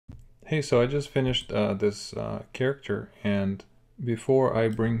Hey, so I just finished this character, and before I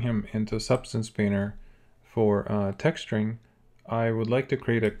bring him into Substance Painter for texturing, I would like to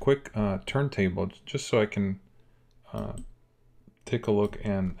create a quick turntable just so I can take a look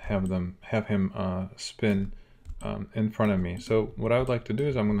and have him spin in front of me. So what I would like to do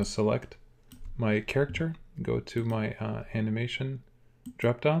is I'm going to select my character, go to my animation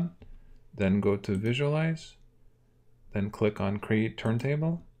dropdown, then go to Visualize, then click on Create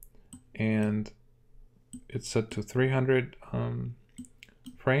Turntable, and it's set to 300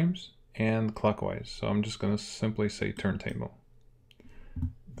 frames and clockwise. So I'm just going to simply say turntable.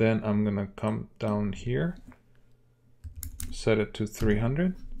 Then I'm going to come down here, set it to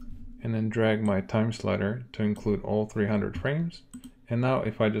 300, and then drag my time slider to include all 300 frames. And now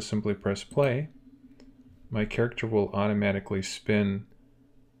if I just simply press play, my character will automatically spin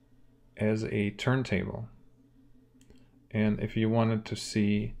as a turntable. And if you wanted to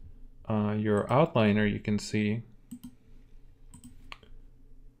see your outliner, you can see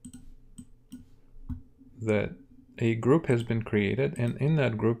that a group has been created, and in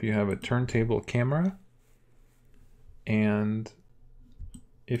that group you have a turntable camera. And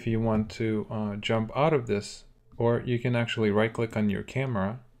if you want to jump out of this, or you can actually right click on your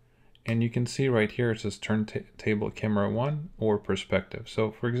camera, and you can see right here it says turntable camera 1 or perspective. So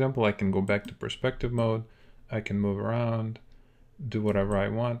for example, I can go back to perspective mode, I can move around, do whatever I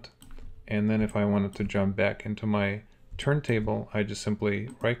want. And then if I wanted to jump back into my turntable, I just simply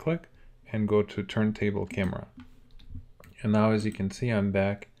right click and go to turntable camera. And now as you can see, I'm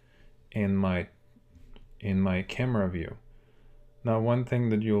back in my camera view. Now one thing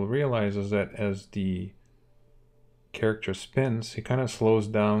that you'll realize is that as the character spins, he kind of slows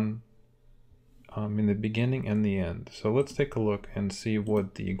down in the beginning and the end. So let's take a look and see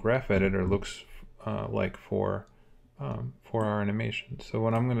what the graph editor looks like for our animation. So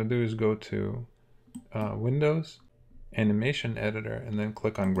what I'm going to do is go to Windows, Animation Editor, and then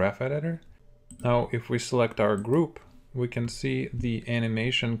click on Graph Editor. Now if we select our group, we can see the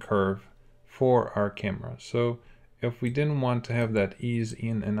animation curve for our camera. So if we didn't want to have that ease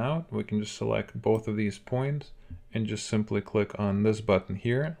in and out, we can just select both of these points and just simply click on this button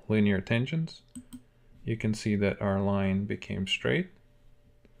here, Linear Tangents. You can see that our line became straight.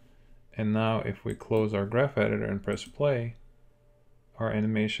 And now if we close our graph editor and press play, our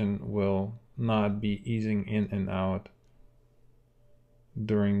animation will not be easing in and out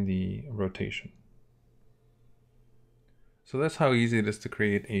during the rotation. So that's how easy it is to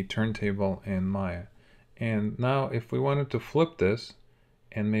create a turntable in Maya. And now if we wanted to flip this,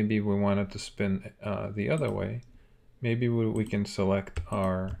 and maybe we wanted to spin the other way, maybe we can select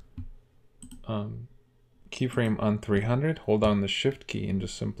our keyframe on 300, hold down the shift key and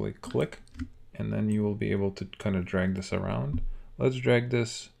just simply click, and then you will be able to kind of drag this around. Let's drag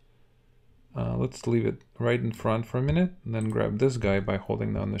this, let's leave it right in front for a minute, and then grab this guy by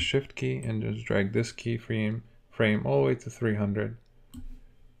holding down the shift key and just drag this keyframe all the way to 300.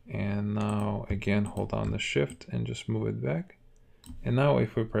 And now again hold down the shift and just move it back. And now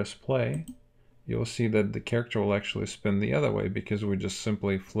if we press play, you'll see that the character will actually spin the other way because we just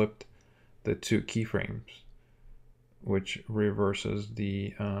simply flipped the two keyframes, which reverses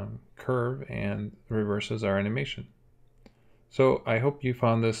the curve and reverses our animation. So I hope you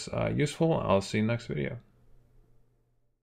found this useful. I'll see you next video.